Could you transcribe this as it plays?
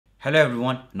Hello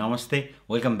everyone नमस्ते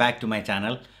welcome back to my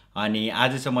channel अनि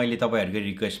आज चाहिँ मैले तपाईँहरूको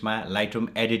रिक्वेस्टमा लाइटरुम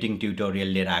एडिटिङ ट्युटोरियल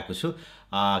लिएर आएको छु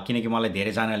किनकि मलाई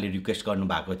धेरैजनाले रिक्वेस्ट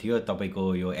गर्नुभएको थियो तपाईँको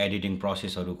यो एडिटिङ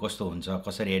प्रोसेसहरू कस्तो हुन्छ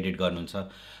कसरी एडिट गर्नुहुन्छ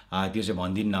त्यो चाहिँ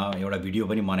भनिदिनु न एउटा भिडियो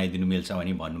पनि बनाइदिनु मिल्छ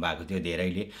भनी भन्नुभएको थियो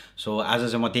धेरैले सो आज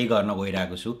चाहिँ म त्यही गर्न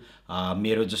गइरहेको छु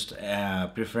मेरो जस्ट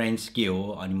प्रिफरेन्स के हो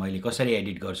अनि मैले कसरी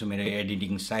एडिट गर्छु मेरो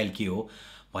एडिटिङ स्टाइल के हो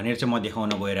भनेर चाहिँ म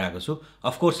देखाउन गइरहेको छु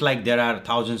of course like there are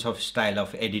thousands of style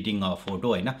of editing of photo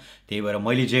होइन त्यही भएर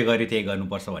मैले जे गरेँ त्यही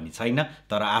गर्नुपर्छ भन्ने छैन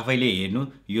तर आफैले हेर्नु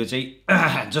यो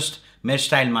चाहिँ जस्ट मेरो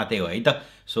स्टाइल मात्रै हो है त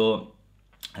सो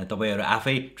तपाईँहरू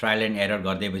आफै ट्रायल एन्ड एरर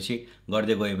गर्दै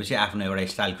गएपछि आफ्नो एउटा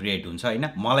स्टाइल क्रिएट हुन्छ होइन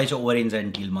मलाई चाहिँ ओरेन्ज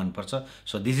एन्ड टिल मनपर्छ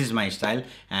so this is my style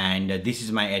and this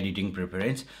is my editing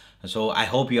preference so I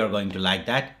hope you are going to like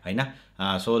that होइन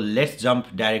so let's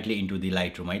jump directly into the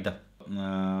लाइटरुम है त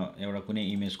एउटा कुनै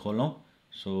इमेज खोलौँ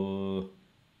so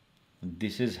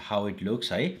this is how it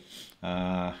looks है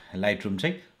लाइटरुम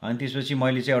चाहिँ अनि त्यसपछि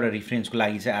मैले चाहिँ एउटा रिफरेन्सको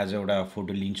लागि चाहिँ आज एउटा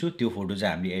फोटो लिन्छु त्यो फोटो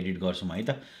चाहिँ हामीले एडिट गर्छौँ है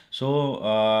त सो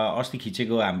अस्ति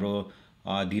खिचेको हाम्रो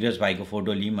धीरज भाइको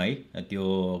फोटो लियौँ है त्यो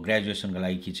ग्रेजुएसनको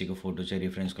लागि खिचेको फोटो चाहिँ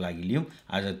रेफरेन्सको लागि लियौँ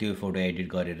आज त्यो फोटो एडिट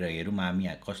गरेर हेरौँ हामी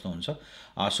कस्तो हुन्छ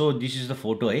so this is the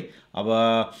photo है अब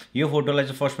यो फोटोलाई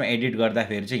चाहिँ फर्स्टमा एडिट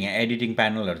गर्दाखेरि चाहिँ यहाँ एडिटिङ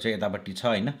प्यानलहरू चाहिँ यतापट्टि छ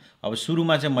होइन अब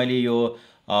सुरुमा चाहिँ मैले यो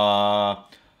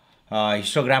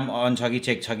हिस्टोग्राम अन छ कि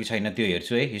चेक छ कि छैन त्यो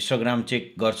हेर्छु है हिस्टोग्राम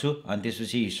चेक गर्छु अनि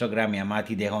त्यसपछि हिस्टोग्राम यहाँ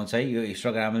माथि देखाउँछ है यो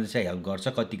हिस्टोग्रामले चाहिँ हेल्प गर्छ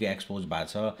कतिको एक्सपोज भएको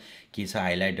छ के छ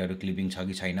हाइलाइटहरू क्लिपिङ छ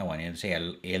कि छैन भनेर चाहिँ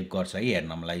हेल्प गर्छ है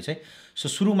हेर्नलाई चाहिँ सो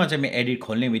सुरुमा चाहिँ म एडिट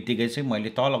खोल्ने बित्तिकै चाहिँ मैले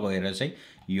तल गएर चाहिँ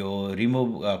यो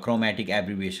रिमुभ क्रोमेटिक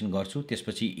एब्रिभिएसन गर्छु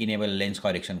त्यसपछि इनेबल लेन्स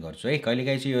करेक्सन गर्छु है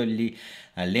कहिलेकाहीँ चाहिँ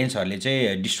यो लेन्सहरूले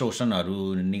चाहिँ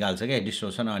डिस्टोर्सनहरू निकाल्छ क्या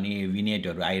डिस्टोर्सन अनि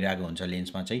विनेटहरू आइरहेको हुन्छ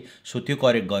लेन्समा चाहिँ सो त्यो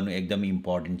करेक्ट गर्नु एकदम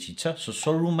इम्पोर्टेन्ट चिज छ सो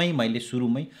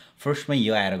सुरुमै फर्स्टमै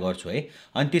यो आएर गर्छु है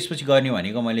अनि त्यसपछि गर्ने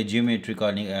भनेको मैले जियोमेट्री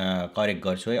करेक्ट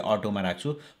गर्छु है अटोमा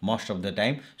राख्छु most of the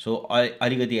time so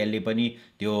अलिकति यसले पनि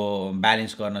त्यो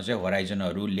ब्यालेन्स गर्न चाहिँ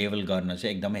होराइजनहरू लेभल गर्न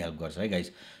चाहिँ एकदमै हेल्प गर्छ है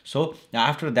गाइज सो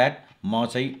आफ्टर द्याट म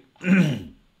चाहिँ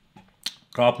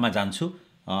क्रपमा जान्छु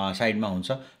साइडमा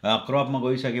हुन्छ क्रपमा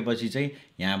गइसकेपछि चाहिँ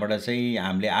यहाँबाट चाहिँ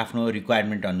हामीले आफ्नो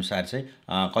रिक्वायरमेन्ट अनुसार चाहिँ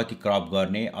कति क्रप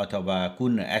गर्ने अथवा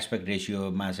कुन एस्पेक्ट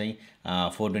रेसियोमा चाहिँ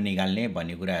फोटो निकाल्ने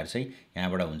भन्ने कुराहरू चाहिँ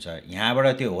यहाँबाट हुन्छ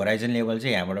यहाँबाट त्यो होराइजन लेभल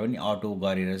चाहिँ यहाँबाट पनि अटो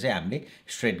गरेर चाहिँ हामीले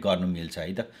स्ट्रेट गर्नु मिल्छ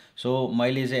है त सो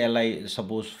मैले चाहिँ यसलाई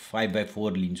सपोज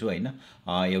 5/4 लिन्छु होइन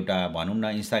एउटा भनौँ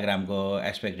न इन्स्टाग्रामको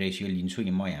एस्पेक्ट रेसियो लिन्छु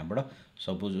कि म यहाँबाट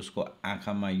सपोज उसको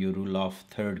आँखामा यो रुल अफ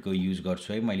थर्डको युज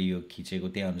गर्छु है मैले यो खिचेको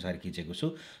त्यही अनुसार खिचेको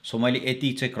छु सो मैले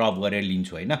यति चाहिँ क्रप गरेर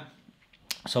लिन्छु होइन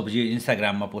सपोज यो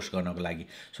इन्स्टाग्राममा पोस्ट गर्नको लागि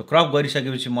सो क्रप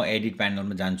गरिसकेपछि म एडिट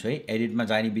प्यानलमा जान्छु है एडिटमा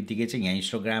जाने बित्तिकै चाहिँ यहाँ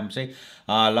इन्स्टाग्राम चाहिँ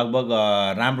लगभग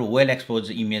राम्रो वेल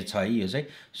एक्सपोज इमेज छ है यो चाहिँ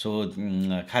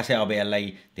सो खासै अब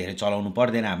यसलाई धेरै चलाउनु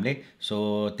पर्दैन हामीले सो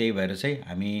त्यही भएर चाहिँ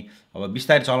हामी अब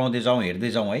बिस्तारै चलाउँदै जाउँ हेर्दै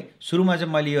जाउँ है सुरुमा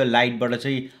चाहिँ मैले यो लाइटबाट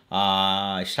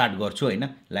चाहिँ स्टार्ट गर्छु होइन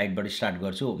लाइटबाट स्टार्ट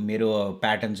गर्छु मेरो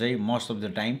प्याटर्न चाहिँ most of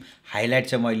the time highlight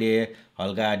चाहिँ मैले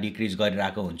हल्का डिक्रिज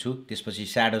गरिरहेको हुन्छु त्यसपछि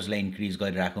स्याडोजलाई इन्क्रिज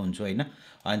गरिरहेको हुन्छु होइन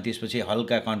अनि त्यसपछि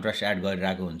हल्का कन्ट्रास्ट एड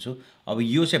गरिरहेको हुन्छु अब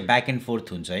यो चाहिँ ब्याक एन्ड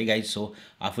फोर्थ हुन्छ है गाइज सो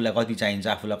आफूलाई कति चाहिन्छ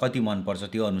आफूलाई कति मनपर्छ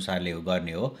त्यो अनुसारले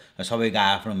गर्ने हो सबैको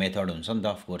आफ्नो मेथड हुन्छ नि त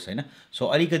अफकोर्स होइन सो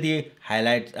अलिकति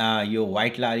हाइलाइट यो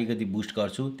वाइटलाई अलिकति बुस्ट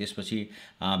गर्छु त्यसपछि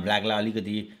ब्ल्याकलाई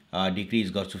अलिकति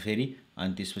डिक्रिज गर्छु फेरि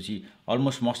अनि त्यसपछि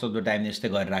almost most of the time यस्तै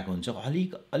गरिरहेको हुन्छ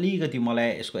अलिकति मलाई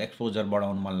यसको एक्सपोजर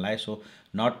बढाउनु मन लाग्यो सो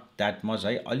नट द्याट मच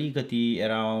है अलिकति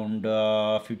एराउन्ड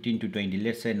 15 to 20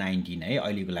 लेट्स चाहिँ 19 है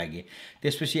अहिलेको लागि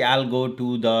त्यसपछि आल go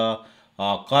to the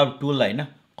curve tool होइन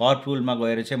कर्भ टुलमा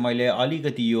गएर चाहिँ मैले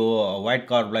अलिकति यो वाइट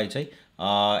कर्भलाई चाहिँ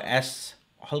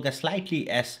हल्का स्लाइटली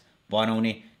एस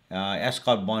बनाउने एस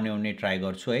कर्भ बनाउने ट्राई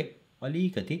गर्छु है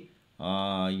अलिकति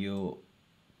यो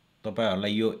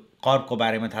तपाईहरुलाई यो कर्भको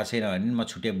बारेमा थाहा छैन भने म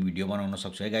छुट्टै भिडियो बनाउन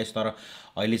सक्छु है गाइस तर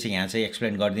अहिले चाहिँ यहाँ चाहिँ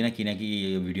एक्सप्लेन गर्दिनँ किनकि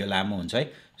यो भिडियो लामो हुन्छ है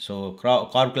सो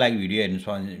कर्भको लागि भिडियो हेर्नु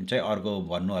भने चाहिँ अर्को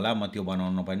भन्नु होला म त्यो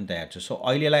बनाउन पनि तयार छु सो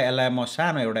अहिलेलाई यसलाई म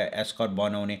सानो एउटा एस कर्भ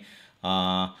बनाउने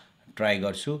ट्राई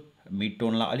गर्छु मिड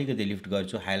टोनलाई अलिकति लिफ्ट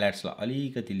गर्छु हाइलाइट्सलाई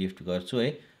अलिकति लिफ्ट गर्छु है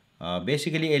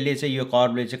बेसिकली यसले चाहिँ यो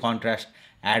कर्भले चाहिँ कन्ट्रास्ट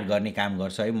एड गर्ने काम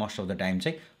गर्छ है मोस्ट अफ द टाइम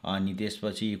चाहिँ अनि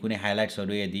त्यसपछि कुनै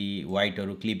हाइलाइट्सहरू यदि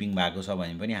वाइटहरू क्लिपिङ भएको छ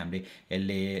भने पनि हामीले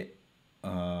यसले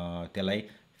त्यसलाई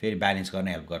फेरि ब्यालेन्स गर्न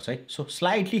हेल्प गर्छ है सो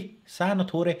स्लाइटली सानो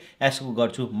थोरै यसको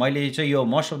गर्छु मैले चाहिँ यो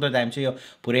मोस्ट अफ द टाइम चाहिँ यो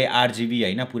पुरै आरजिबी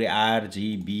होइन पुरै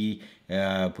आरजिबी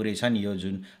पुरै छ नि यो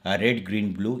जुन रेड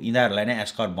ग्रिन ब्लू यिनीहरूलाई नै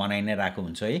एस्कर्भ बनाइ नै रहेको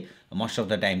हुन्छ है मोस्ट अफ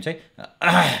द टाइम चाहिँ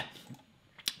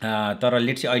तर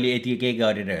लेट चाहिँ अहिले यति केही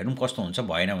गरेर हेरौँ कस्तो हुन्छ,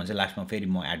 भएन भने चाहिँ लास्टमा फेरि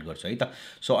म एड गर्छु है त।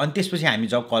 सो अनि त्यसपछि हामी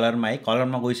जब कलरमा है,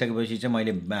 कलरमा गइसकेपछि चाहिँ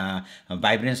मैले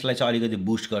भाइब्रेन्सलाई चाहिँ अलिकति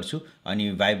बुस्ट गर्छु,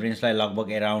 अनि भाइब्रेन्सलाई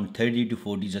लगभग एराउन्ड 30 to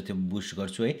 40 जति बुस्ट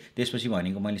गर्छु है। त्यसपछि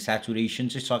भनेको मैले स्याचुरेसन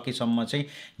चाहिँ सकेसम्म चाहिँ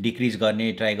डिक्रिज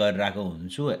गर्ने ट्राई गरिरहेको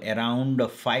हुन्छु, एराउन्ड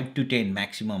 5 to 10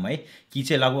 म्याक्सिमम है, कि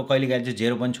चाहिँ लगभग कहिलेकाहीँ चाहिँ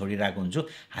 0 पनि छोडिरहेको हुन्छु।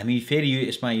 हामी फेरि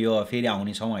यसमा यो फेरि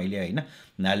आउनेछौँ अहिले होइन,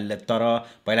 तर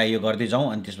पहिला यो गर्दै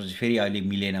जाउँ, अनि त्यसपछि फेरि अहिले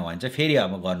मिलेन भने चाहिँ फेरि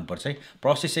अब गर्नुपर्छ है।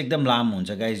 प्रोसेस एकदम लामो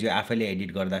हुन्छ गाइज, यो आफैले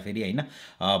एडिट गर्दाखेरि होइन।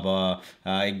 अब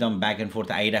एकदम ब्याक एन्ड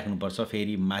फोर्थ आइराख्नुपर्छ,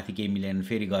 फेरि माथि केही मिलेन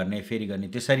फेरि गर्ने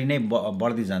त्यसरी नै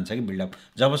बढ्दै जान्छ कि बिल्डअप,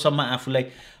 जबसम्म आफूलाई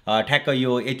ठ्याक्क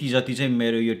यो यति जति चाहिँ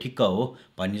मेरो यो ठिक्क हो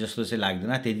भन्ने जस्तो चाहिँ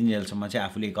लाग्दैन, त्यति जेलसम्म चाहिँ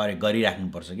आफूले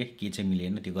गरिराख्नुपर्छ के चाहिँ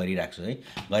मिलेन त्यो गरिराख्छु है,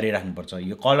 गरिराख्नुपर्छ।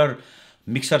 यो कलर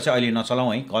मिक्सर चाहिँ अहिले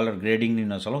नचलाउँ है, कलर ग्रेडिङ नै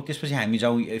नचलाउँ। त्यसपछि हामी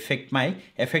जाउँ इफेक्टमा है।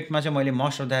 इफेक्टमा चाहिँ मैले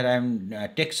मोस्ट अफ द टाइम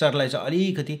टेक्सचरलाई चाहिँ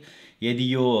अलिकति,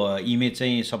 यदि यो इमेज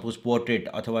चाहिँ सपोज पोर्ट्रेट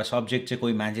अथवा सब्जेक्ट चाहिँ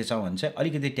कोही मान्छे छ भने चाहिँ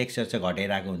अलिकति टेक्सचर चाहिँ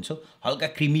घटाइरहेको हुन्छु, हल्का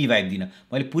क्रिमी भाइब दिन।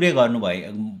 मैले पुरै गर्नुभए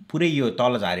पुरै यो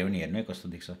तल झाऱ्यो भने हेर्नु है कस्तो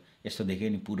देख्छ, यस्तो देख्यो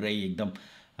नि पुरै एकदम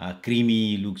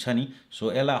क्रिमी लुक छ नि।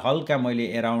 सो यसलाई हल्का मैले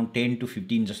एराउन्ड 10 to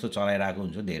 15 जस्तो चलाइरहेको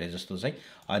हुन्छु, धेरै जस्तो चाहिँ।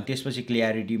 अनि त्यसपछि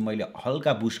क्लियरिटी मैले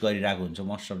हल्का बुस्ट गरिरहेको हुन्छु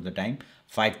most of the time,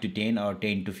 5 to 10 or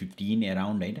 10 to 15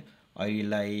 around होइन।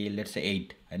 अहिलेलाई लेट्स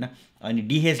 8 होइन। अनि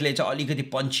डिहेजले चाहिँ अलिकति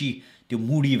पन्ची त्यो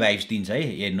मुडी भाइब्स दिन्छ है,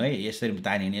 हेर्नु है यसरी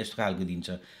तान्यो भने यस्तो खालको दिन्छ।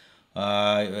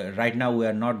 Right now we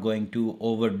are not going to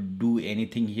over do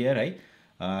anything here है।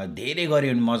 धेरै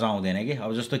गऱ्यो भने मजा आउँदैन कि,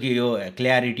 अब जस्तो कि यो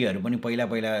क्ल्यारिटीहरू पनि पहिला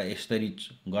यसरी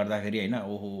गर्दाखेरि होइन,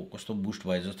 ओहो कस्तो बुस्ट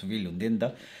भयो जस्तो फिल हुन्थ्यो नि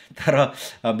त।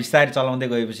 तर बिस्तारै चलाउँदै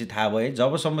गएपछि थाहा भयो,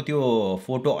 जबसम्म त्यो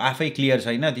फोटो आफै क्लियर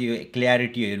छैन, त्यो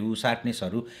क्ल्यारिटीहरू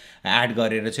सार्पनेसहरू एड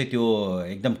गरेर चाहिँ त्यो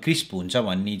एकदम क्रिस्प हुन्छ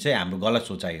भन्ने चाहिँ हाम्रो गलत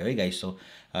सोचाइ हो है गाइस। सो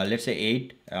लेट्स से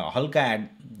 8 हल्का एड,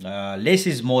 लेस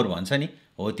इज मोर भन्छ नि,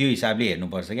 हो त्यो हिसाबले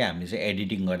हेर्नुपर्छ क्या हामीले चाहिँ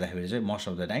एडिटिङ गर्दाखेरि चाहिँ मोस्ट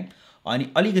अफ द टाइम। अनि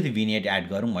अलिकति भिनियट एड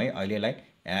गरौँ है, अहिलेलाई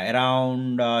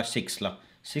एराउन्ड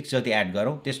 6 जति एड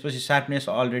गरौँ। त्यसपछि सार्पनेस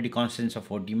अलरेडी कन्सटेन्ट छ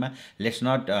 40 मा, let's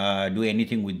not do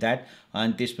anything with that.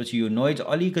 अनि त्यसपछि यो नोइज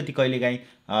अलिकति कहिलेकाहीँ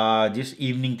जस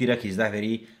इभिनिङतिर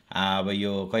खिच्दाखेरि अब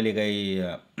यो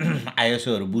कहिलेकाहीँ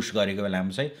आइएसओहरू बुस्ट गरेको बेलामा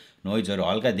चाहिँ नोइजहरू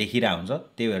हल्का देखिरहेको हुन्छ,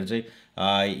 त्यही भएर चाहिँ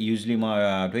युजली म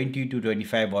 20 to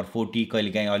 25 or 40,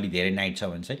 कहिलेकाहीँ अलि धेरै नाइट छ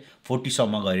भने चाहिँ 40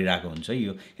 सम्म गरिरहेको हुन्छ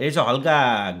यो। यसले चाहिँ हल्का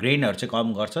ग्रेनहरू चाहिँ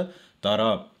कम गर्छ,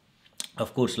 तर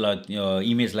अफकोर्स ल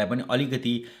इमेजलाई पनि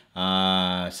अलिकति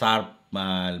सार्प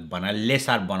भन्नाले लेस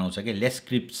सार्प बनाउँछ कि, लेस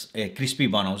क्रिस्पी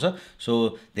बनाउँछ।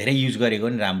 सो धेरै युज गरेको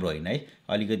पनि राम्रो होइन है,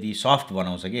 अलिकति सफ्ट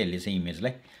बनाउँछ कि यसले चाहिँ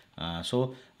इमेजलाई। सो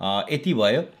यति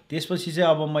भयो। त्यसपछि चाहिँ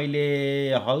अब मैले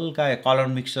हल्का कलर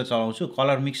मिक्सर चलाउँछु।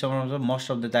 कलर मिक्सरमा चाहिँ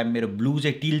मोस्ट अफ द टाइम मेरो ब्लू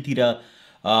चाहिँ टिलतिर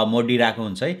मोडिरहेको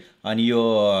हुन्छ है। अनि यो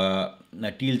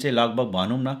टिल चाहिँ लगभग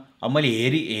भनौँ न, अब मैले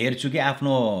हेर्छु कि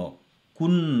आफ्नो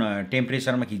कुन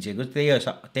टेम्परेचरमा खिचेको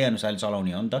त्यही अनुसारले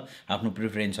चलाउने हो नि त, आफ्नो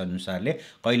प्रिफरेन्स अनुसारले।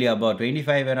 कहिले अब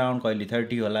 25 एराउन्ड, कहिले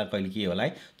 30 होला, कहिले के होला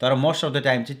है। तर मोस्ट अफ द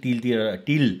टाइम चाहिँ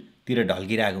टिलतिर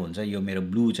ढल्किरहेको हुन्छ यो मेरो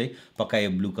ब्लू चाहिँ, पक्का यो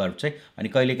ब्लू कर्भ चाहिँ। अनि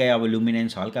कहिलेकाहीँ अब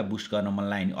लुमिनेन्स हल्का बुस्ट गर्न मन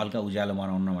लाग्यो, हल्का उज्यालो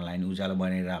बनाउन मन लाग्यो, उज्यालो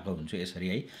बनाइरहेको हुन्छु यसरी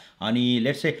है। अनि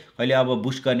लेट्स चाहिँ कहिले अब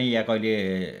बुस्ट गर्ने या कहिले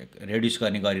रेड्युस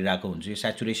गर्ने गरिरहेको हुन्छु। यो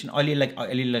सेचुरेसन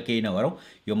अलिअलि केही नगरौँ,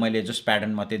 यो मैले जस्ट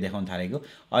प्याटर्न मात्रै देखाउन थालेको।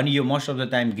 अनि यो most of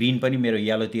the time green पनि मेरो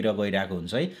येलोतिर गइरहेको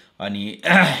हुन्छ है। अनि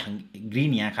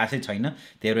ग्रिन यहाँ खासै छैन,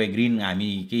 त्यही भएर ग्रिन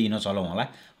हामी केही नचलाउँ होला।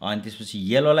 अनि त्यसपछि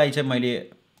येलोलाई चाहिँ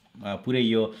मैले पुरै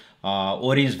यो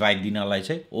ओरेन्ज भाइब दिनलाई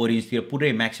चाहिँ ओरेन्जतिर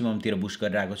पुरै म्याक्सिममतिर बुस्ट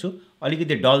गरिरहेको छु।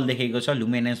 अलिकति डल देखेको छ,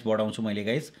 लुमिनेन्स बढाउँछु मैले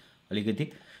गाइस अलिकति।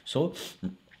 सो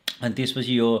अनि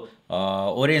त्यसपछि यो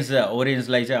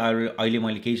ओरेन्जलाई चाहिँ अहिले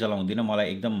मैले केही चलाउँदिनँ, मलाई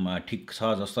एकदम ठिक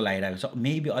छ जस्तो लागिरहेको छ।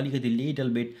 मेबी अलिकति लिटल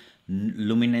बिट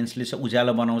लुमिनेन्सले चाहिँ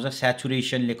उज्यालो बनाउँछ,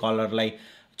 सेचुरेसनले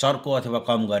कलरलाई चर्को अथवा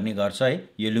कम गर्ने गर्छ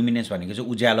है। यो लुमिनेन्स भनेको चाहिँ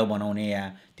उज्यालो बनाउने या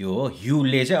त्यो हो,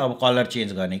 ह्यूले चाहिँ अब कलर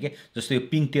चेन्ज गर्ने के, जस्तो यो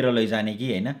पिङ्कतिर लैजाने कि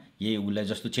होइन, यही उसलाई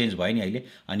जस्तो चेन्ज भयो नि अहिले,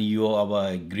 अनि यो अब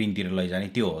ग्रिनतिर लैजाने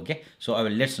त्यो हो क्या। सो अब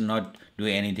let's not do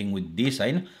anything with this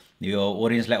होइन। यो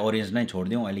ओरेन्जलाई ओरेन्ज नै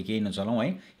छोडिदिउँ, अहिले केही नचलाउँ है,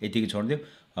 यतिकै छोडिदिउँ।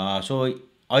 सो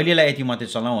अहिलेलाई यति मात्रै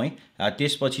चलाउँ है।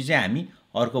 त्यसपछि चाहिँ हामी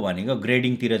अर्को भनेको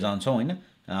ग्रेडिङतिर जान्छौँ होइन।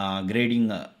 ग्रेडिङ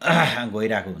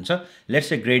गइरहेको हुन्छ, लेट्स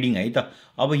चाहिँ ग्रेडिङ है त।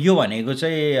 अब यो भनेको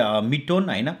चाहिँ मिड टोन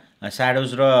होइन,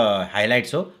 स्याडोज र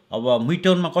हाइलाइट्स हो। अब मिड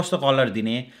टोनमा कस्तो कलर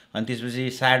दिने, अनि त्यसपछि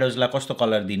स्याडोजलाई कस्तो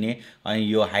कलर दिने, अनि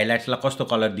यो हाइलाइट्सलाई कस्तो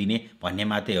कलर दिने भन्ने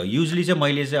मात्रै हो। युजली चाहिँ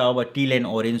मैले चाहिँ अब टिल एन्ड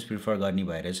ओरेन्ज प्रिफर गर्ने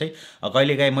भएर चाहिँ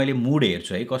कहिलेकाहीँ मैले मुड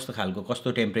हेर्छु है, कस्तो खालको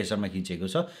कस्तो टेम्परेचरमा खिचेको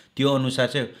छ त्यो अनुसार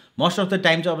चाहिँ मोस्ट अफ द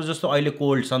टाइम चाहिँ अब जस्तो अहिले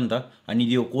कोल्ड छ नि त, अनि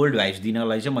यो कोल्ड भाइब्स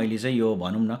दिनलाई चाहिँ मैले चाहिँ यो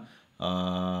भनौँ न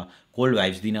कोल्ड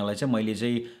भाइब्स दिनलाई चाहिँ मैले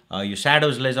चाहिँ यो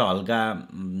स्याडोजलाई चाहिँ हल्का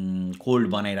कोल्ड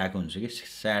बनाइरहेको हुन्छु कि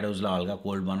स्याडोजलाई हल्का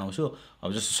कोल्ड बनाउँछु।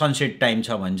 अब जस्तो सनसेट टाइम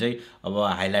छ भने चाहिँ अब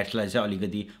हाइलाइट्सलाई चाहिँ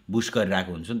अलिकति बुस्ट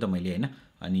गरिरहेको हुन्छु नि त मैले होइन।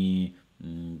 अनि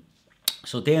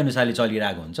सो त्यही अनुसारले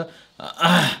चलिरहेको हुन्छ।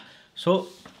 सो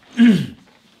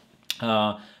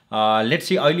लेट्स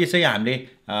सी अहिले चाहिँ हामीले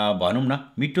भनौँ न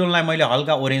मिड टोनलाई मैले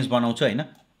हल्का ओरेन्ज बनाउँछु होइन,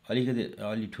 अलिकति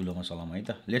अलि ठुलोमा चलाऊँ है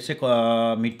त। लेट्स से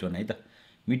मिड टोन है त,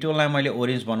 मिड टोनलाई मैले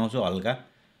ओरेन्ज बनाउँछु हल्का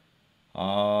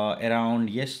एराउन्ड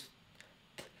यस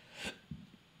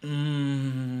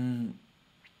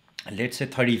लेट्स से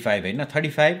 35 होइन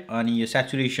 35। अनि यो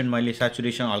स्याचुरेसन मैले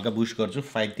स्याचुरेसन हल्का बुस्ट गर्छु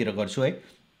 5 तिर गर्छु है।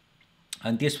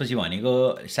 अनि त्यसपछि भनेको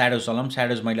स्याडोज चलाऊँ।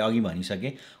 स्याडोज मैले अघि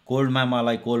भनिसकेँ कोल्डमा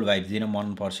मलाई कोल्ड भाइब्स दिन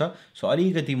मनपर्छ, सो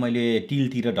अलिकति मैले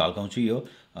टिलतिर ढल्काउँछु यो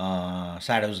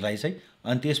स्याडोजलाई चाहिँ।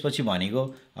 अनि त्यसपछि भनेको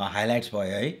हाइलाइट्स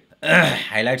भयो है।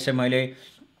 हाइलाइट्स चाहिँ मैले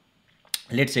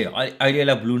लेट्स चाहिँ अहिले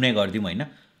यसलाई ब्लू नै गरिदिउँ होइन,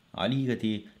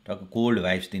 अलिकति टक्क कोल्ड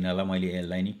भाइब्स दिनलाई मैले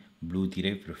यसलाई नि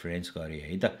ब्लूतिरै प्रिफरेन्स गरेँ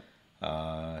है त।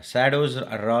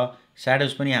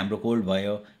 स्याडोज पनि हाम्रो कोल्ड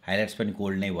भयो, हाइलाइट्स पनि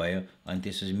कोल्ड नै भयो। अनि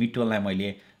त्यसपछि मिड टोनलाई मैले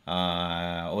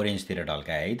ओरेन्जतिर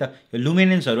ढल्काएँ है त। यो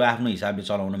लुमिनेन्सहरू आफ्नो हिसाबले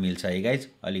चलाउन मिल्छ है गाइज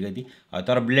अलिकति,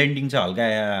 तर ब्लेन्डिङ चाहिँ हल्का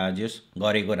जस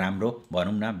गरेको राम्रो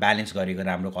भनौँ न, ब्यालेन्स गरेको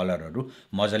राम्रो। कलरहरू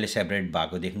मजाले सेपरेट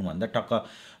भएको देख्नुभन्दा टक्क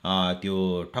त्यो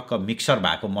टक्क मिक्सर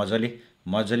भएको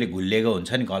मजाले घुलिएको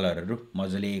हुन्छ नि कलरहरू,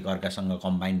 मजाले एकअर्कासँग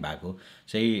कम्बाइन भएको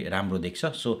चाहिँ राम्रो देख्छ।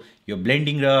 सो यो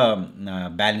ब्लेन्डिङ र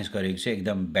ब्यालेन्स गरेको चाहिँ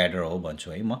एकदम बेटर हो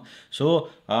भन्छु है म। सो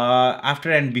आफ्टर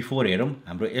एन्ड बिफोर हेरौँ,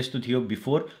 हाम्रो यस्तो थियो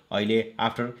बिफोर, अहिले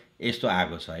आफ्टर यस्तो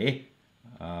आएको छ है,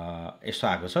 यस्तो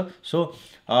आएको छ। सो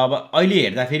अब अहिले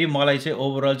हेर्दाखेरि मलाई चाहिँ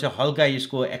ओभरअल चाहिँ हल्का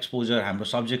यसको एक्सपोजर, हाम्रो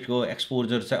सब्जेक्टको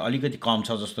एक्सपोजर चाहिँ अलिकति कम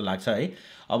छ जस्तो लाग्छ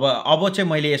है। अब चाहिँ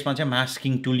मैले यसमा चाहिँ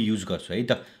मास्किङ टुल युज गर्छु है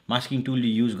त, मास्किङ टुल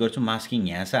युज गर्छु। मास्किङ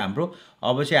यहाँ छ हाम्रो।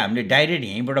 अब चाहिँ हामीले डाइरेक्ट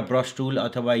यहीँबाट ब्रस टुल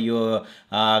अथवा यो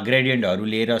ग्रेडियन्टहरू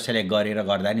लिएर सेलेक्ट गरेर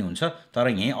गर्दा नि हुन्छ, तर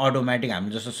यहीँ अटोमेटिक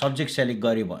हामीले जस्तो सब्जेक्ट सेलेक्ट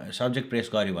गऱ्यो, सब्जेक्ट प्रेस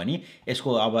गऱ्यो भने यसको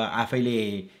अब आफैले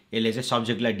यसले चाहिँ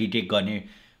सब्जेक्टलाई डिटेक्ट गर्ने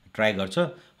ट्राई गर्छ।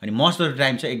 अनि मोस्ट अफ द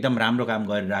टाइम चाहिँ एकदम राम्रो काम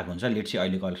गरिरहेको हुन्छ। लेट्स सी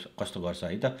अहिले कस्तो गर्छ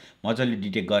है त, मजाले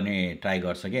डिटेक्ट गर्ने ट्राई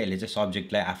गर्छ क्या यसले चाहिँ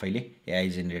सब्जेक्टलाई आफैले, एआई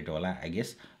जेनेरेट होला आई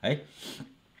गेस है।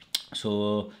 सो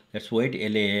लेट्स वेट,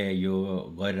 यसले यो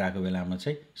गरिरहेको बेलामा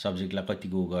चाहिँ सब्जेक्टलाई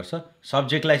कतिको गर्छ।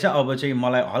 सब्जेक्टलाई चाहिँ अब चाहिँ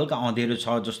मलाई हल्का अँधेरो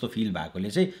छ जस्तो फिल भएकोले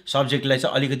चाहिँ सब्जेक्टलाई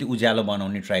चाहिँ अलिकति उज्यालो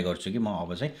बनाउने ट्राई गर्छु कि म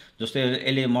अब चाहिँ। जस्तो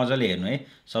यसले मजाले हेर्नु है,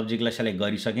 सब्जेक्टलाई सेलेक्ट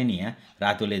गरिसकेँ नि, यहाँ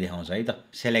रातोले देखाउँछ है त,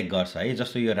 सेलेक्ट गर्छ है।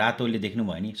 जस्तो यो रातोले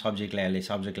देख्नुभयो नि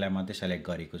सब्जेक्टलाई मात्रै सेलेक्ट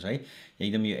गरेको छ है।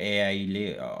 एकदम यो एआईले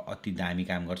अति दामी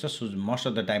काम गर्छ। So most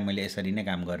of the time मैले यसरी नै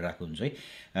काम गरिरहेको हुन्छु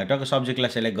है। टक्क सब्जेक्टलाई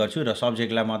सेलेक्ट गर्छु र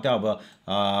सब्जेक्टलाई मात्रै अब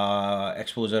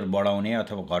एक्सपोजर बढाउने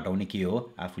अथवा घटाउने के हो,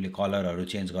 आफूले कलरहरू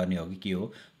चेन्ज गर्ने हो कि के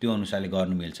हो, त्यो अनुसारले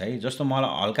गर्नु मिल्छ है। जस्तो मलाई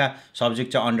हल्का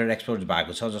सब्जेक्ट चाहिँ अन्डर एक्सपोज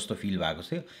भएको छ जस्तो फिल भएको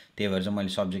थियो, त्यही भएर चाहिँ मैले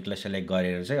सब्जेक्टलाई सेलेक्ट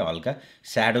गरेर चाहिँ हल्का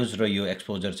स्याडोज र यो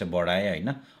एक्सपोजर चाहिँ बढाएँ होइन।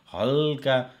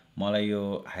 हल्का मलाई यो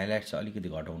हाइलाइट चाहिँ अलिकति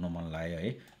घटाउन मन लाग्यो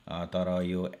है, तर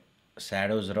यो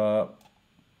स्याडोज र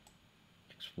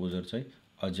एक्सपोजर चाहिँ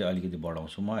अझै अलिकति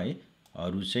बढाउँछु म है।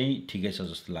 अरू चाहिँ ठिकै छ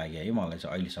जस्तो लाग्यो है मलाई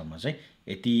चाहिँ अहिलेसम्म चाहिँ।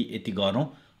 यति गरौँ।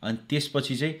 अनि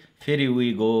त्यसपछि चाहिँ फेरि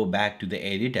we go back to the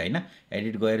edit होइन।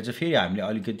 एडिट गएर चाहिँ फेरि हामीले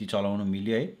अलिकति चलाउनु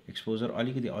मिल्यो है। एक्सपोजर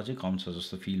अलिकति अझै कम छ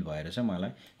जस्तो फिल भएर चाहिँ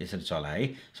मलाई यसरी चलाएँ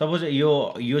है। सपोज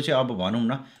यो चाहिँ अब भनौँ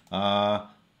न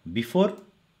बिफोर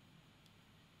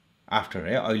आफ्टर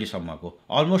है, अहिलेसम्मको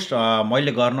अलमोस्ट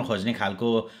मैले गर्न खोज्ने खालको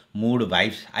मुड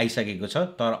भाइब्स आइसकेको छ।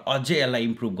 तर अझै यसलाई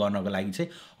इम्प्रुभ गर्नको लागि चाहिँ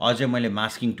अझै मैले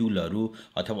मास्किङ टुलहरू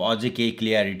अथवा अझै केही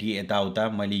क्लियरिटी यताउता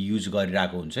मैले युज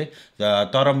गरिरहेको हुन्छ है।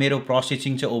 तर मेरो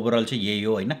प्रोसेसिङ चाहिँ ओभरअल चाहिँ यही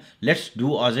हो होइन। लेट्स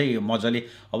डु अझै मजाले।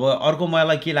 अब अर्को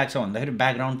मलाई के लाग्छ भन्दाखेरि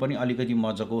ब्याकग्राउन्ड पनि अलिकति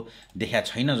मजाको देखा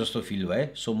छैन जस्तो फिल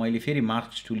भयो। सो मैले फेरि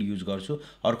मास्क टुल युज गर्छु।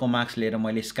 अर्को मास्क लिएर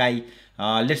मैले स्काई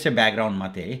लेट्स चाहिँ ब्याकग्राउन्ड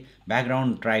मात्रै है,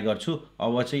 ब्याकग्राउन्ड ट्राई गर्छु।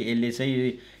 अब चाहिँ यसले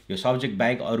चाहिँ यो सब्जेक्ट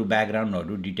बाहेक अरू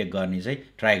ब्याकग्राउन्डहरू डिटेक्ट गर्ने चाहिँ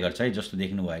ट्राई गर्छ है। जस्तो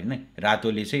देख्नुभयो होइन,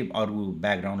 रातोले चाहिँ अरू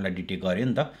ब्याकग्राउन्डलाई डिटेक्ट गर्यो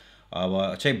नि त।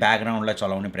 अब चाहिँ ब्याकग्राउन्डलाई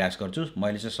चलाउने प्रयास गर्छु।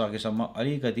 मैले चाहिँ सकेसम्म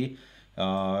अलिकति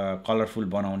कलरफुल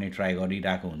बनाउने ट्राई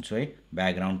गरिरहेको हुन्छु है,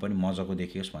 ब्याकग्राउन्ड पनि मजाको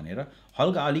देखियोस् भनेर।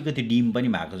 हल्का अलिकति डिम पनि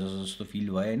भएको जस्तो फिल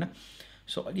भयो होइन।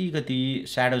 सो अलिकति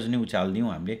स्याडोज नै उचालिदिउँ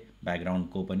हामीले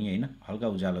ब्याकग्राउन्डको पनि होइन, हल्का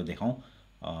उज्यालो देखाउँ।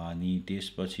 अनि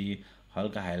त्यसपछि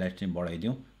हल्का हाइलाइट चाहिँ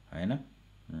बढाइदिउँ होइन।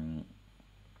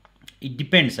 इट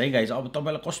डिपेन्ड्स है गाइज, अब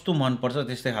तपाईँलाई कस्तो मनपर्छ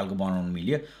त्यस्तै खालको बनाउनु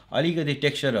मिल्यो। अलिकति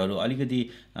टेक्स्चरहरू अलिकति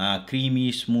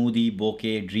क्रिमी स्मुदी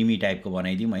बोके ड्रिमी टाइपको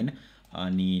बनाइदिउँ होइन।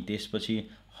 अनि त्यसपछि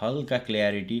हल्का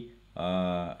क्ल्यारिटी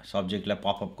सब्जेक्टलाई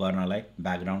पपअप गर्नलाई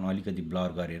ब्याकग्राउन्ड अलिकति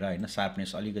ब्लर गरेर हैन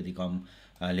शार्पनेस अलिकति कम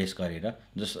लेस गरेर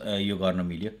यो गर्न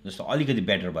मिल्यो जस्तो अलिकति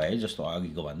बेटर भयो है जस्तो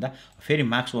अघिको भन्दा फेरि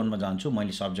मार्क्स 1 मा जान्छु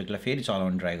मैले सब्जेक्टलाई फेरि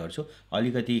चलाउन ट्राई गर्छु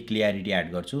अलिकति क्लियरिटी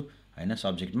एड गर्छु हैन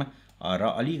सब्जेक्टमा र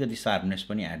अलिकति शार्पनेस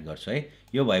पनि एड गर्छु है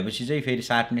यो भएपछि चाहिँ फेरि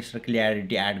शार्पनेस र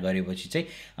क्लियरिटी एड गरेपछि चाहिँ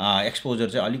एक्सपोजर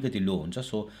चाहिँ अलिकति लो हुन्छ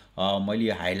सो मैले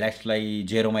यो हाइलाइट्सलाई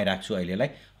 0 मै राख्छु अहिलेलाई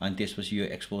अनि त्यसपछि यो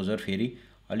एक्सपोजर फेरि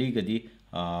अलिकति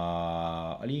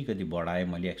बढाएँ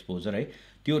मैले एक्सपोजर है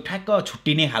त्यो ठ्याक्क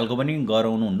छुट्टिने खालको पनि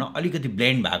गराउनुहुन्न अलिकति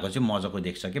ब्लेन्ड भएको चाहिँ मजाको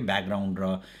देख्छ के ब्याकग्राउन्ड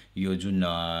र यो जुन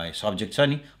सब्जेक्ट छ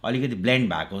नि अलिकति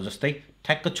ब्लेन्ड भएको जस्तै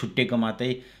ठ्याक्क छुट्टेको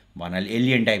मात्रै भन्नाले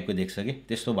एलियन टाइपको देख्छ के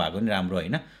त्यस्तो भएको नि राम्रो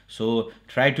हैन so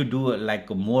try to do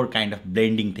like more kind of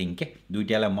blending thing के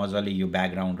दुईटालाई मजाले यो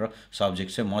ब्याकग्राउन्ड र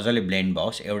सब्जेक्ट चाहिँ मजाले ब्लेन्ड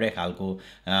भओस् एउटै खालको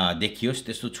देखियोस्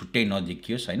त्यस्तो छुट्टै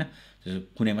नदेखियोस् हैन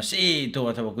कुनैमा सेतो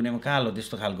अथवा कुनैमा कालो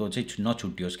त्यस्तो खालको चाहिँ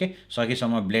नछुट्टियोस् के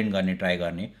सकेसम्म ब्लेन्ड गर्ने ट्राई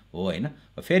गर्ने हो हैन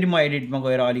फेरि म एडिटमा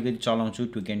गएर अलिकति चलाउँछु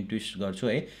ट्विक एन्ड ट्विस्ट गर्छु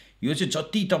है यो चाहिँ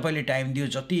जति तपाईले टाइम दियो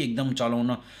जति एकदम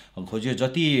चलाउन खोज्यो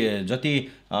जति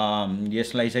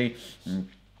यसलाई चाहिँ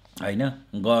हैन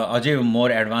अझै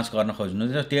मोर एडभान्स गर्न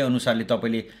खोज्नुहुन्छ त्यही अनुसारले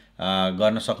तपाईले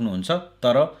गर्न सक्नुहुन्छ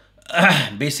तर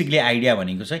बेसिकली आइडिया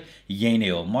भनेको चाहिँ यही नै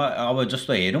हो म अब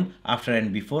जस्तो हेरौँ आफ्टर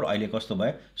एन्ड बिफोर अहिले कस्तो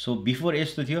भयो सो बिफोर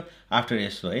यस्तो थियो आफ्टर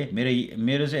यस्तो है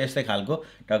मेरो चाहिँ यस्तै खालको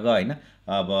टग हैन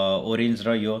अब ओरेन्ज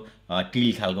र यो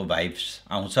टिल खालको भाइब्स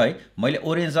आउँछ है मैले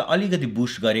ओरेन्जलाई अलिकति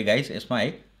बुस्ट गरेँ गाइस यसमा है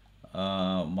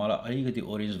मलाई अलिकति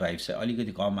ओरेन्ज भाइब्स चाहिँ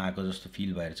अलिकति कम आएको जस्तो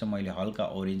फिल भएर चाहिँ मैले हल्का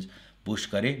ओरेन्ज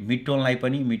बुस्ट गरेँ मिड टोनलाई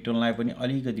पनि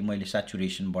अलिकति मैले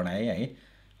स्याचुरेसन बढाएँ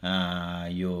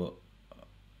है यो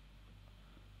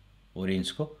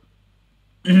ओरेन्जको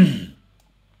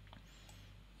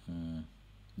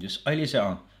जस अहिले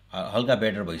चाहिँ हल्का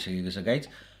बेटर भइसकेको छ गाइज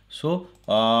सो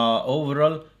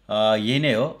ओभरअल यही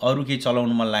नै हो अरू केही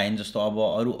चलाउनु मन लागेन जस्तो अब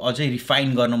अरू अझै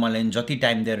रिफाइन गर्नु मन लागेन जति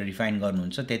टाइम दिएर रिफाइन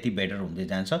गर्नुहुन्छ त्यति बेटर हुँदै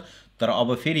जान्छ तर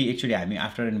अब फेरि एक्चुअली हामी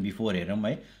आफ्टर एन्ड बिफोर हेरौँ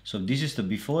है so this is the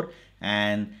before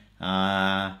and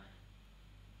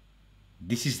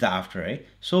this is the after है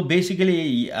सो बेसिकली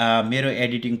मेरो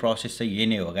एडिटिङ प्रोसेस चाहिँ यही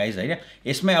नै हो गाइज हैन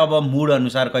यसमै अब मुड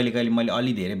अनुसार कहिले कहिले मैले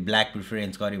अलि धेरै ब्ल्याक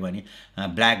प्रिफरेन्स गरेँ भने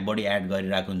ब्ल्याक बडी एड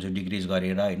गरिरहेको हुन्छु डिक्रिज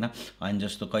गरेर हैन अनि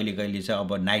जस्तो कहिले कहिले चाहिँ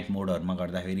अब नाइट मोडहरुमा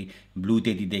गर्दाखेरि ब्लू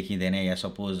त्यति देखिँदैन या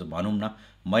सपोज भनौँ न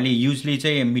मैले युजली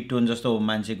चाहिँ मिड टोन जस्तो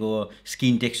मान्छेको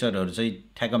स्किन टेक्सचरहरू चाहिँ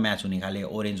ठ्याक्क म्याच हुने खाले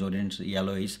ओरेन्ज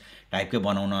येलोइस टाइपकै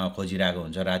बनाउन खोजिरहेको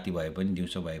हुन्छ राति भए पनि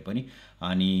दिउँसो भए पनि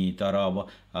अनि तर अब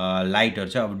लाइटहरु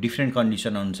चाहिँ अब डिफ्रेन्ट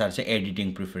कन्डिसन अनुसार चाहिँ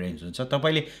एडिटिङ प्रिफरेन्स हुन्छ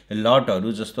तपाईले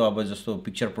लटहरु जस्तो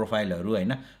पिक्चर प्रोफाइलहरु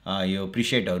हैन यो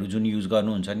प्रिसेटहरु जुन युज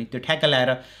गर्नुहुन्छ नि त्यो ठ्याक्क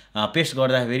ल्याएर पेस्ट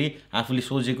गर्दाखेरि आफूले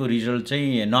सोचेको रिजल्ट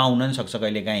चाहिँ नआउन नि सक्छ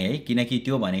कहिलेकाहीँ है किनकि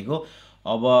त्यो भनेको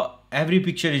अब एभ्री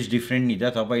पिक्चर इज डिफ्रेन्ट नि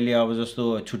त तपाईले अब जस्तो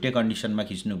छुट्टै कन्डिसनमा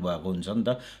खिच्नु भएको हुन्छ नि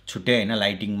त छुट्टै हैन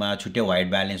लाइटिङमा छुट्टै व्हाइट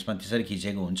ब्यालेन्समा त्यसरी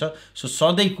खिचेको हुन्छ सो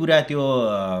सधैँ कुरा त्यो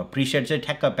प्रिसेट चाहिँ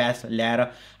ठ्याक्क प्याच ल्याएर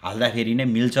हाल्दाखेरि नै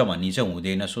मिल्छ भन्ने चाहिँ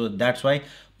हुँदैन सो द्याट्स वाइ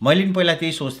मैले नि पहिला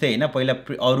त्यही सोच्थेँ हैन पहिला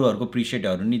अरूहरुको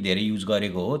प्रिसेटहरु नि धेरै युज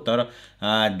गरेको हो तर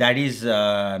that is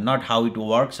not how it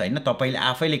works हैन तपाईले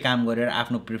आफैले काम गरेर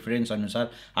आफ्नो प्रिफरेन्स अनुसार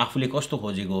आफूले कस्तो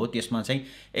खोजेको हो त्यसमा चाहिँ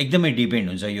एकदमै डिपेन्ड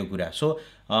हुन्छ यो कुरा सो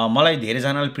मलाई धेरै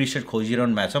जनाले प्रिसेट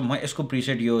खोजिरहनु भएको छ म यसको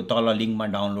प्रिसेट यो तल लिंकमा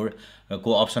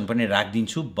डाउनलोडको अप्सन पनि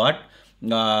राख्दिन्छु बट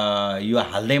यो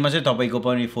हाल्दैमा चाहिँ तपाईको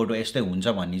पनि फोटो यस्तै हुन्छ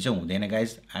भन्ने चाहिँ हुँदैन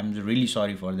guys I am really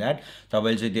sorry for that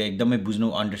तपाईले चाहिँ त्यो एकदमै बुझ्नु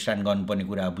अन्डरस्ट्यान्ड गर्नुपर्ने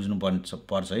कुरा बुझ्नु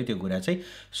पर्छ है त्यो कुरा चाहिँ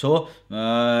so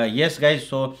yes guys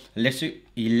so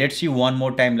let's see one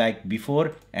more time like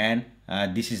before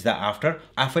and this is the after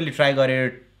आफैले ट्राई गरेर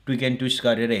ट्विक एन्ड ट्विस्ट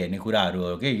गरेर हेर्ने कुराहरू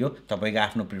हो के यो तपाईको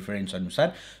आफ्नो प्रिफरेन्स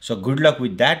अनुसार so good lock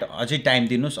with that अझै टाइम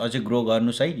दिनुस् अझै ग्रो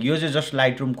गर्नुस् है यो चाहिँ जस्ट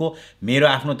लाइटरूमको मेरो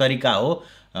आफ्नो तरिका हो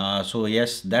so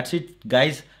yes that's it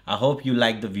guys I hope you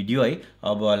like the video है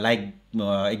अब लाइक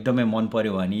एकदमै मन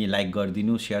पर्यो भने लाइक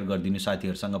गरिदिनु शेयर गरिदिनु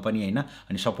साथीहरुसँग पनि हैन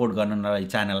अनि सपोर्ट गर्नलाई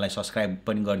च्यानललाई सब्स्क्राइब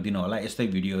पनि गरिदिनु होला यस्तै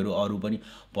भिडियोहरु अरु पनि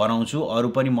बनाउँछु अरु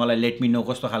पनि मलाई लेट मी नो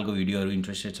कस्तो खालको भिडियोहरु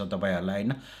इन्ट्रेस्टेड छ तपाईहरुलाई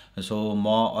हैन सो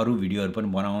म अरु भिडियोहरु पनि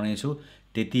बनाउने छु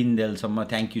त्यतिन्जेलसम्म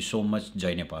thank you so much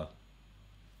Jay Nepal.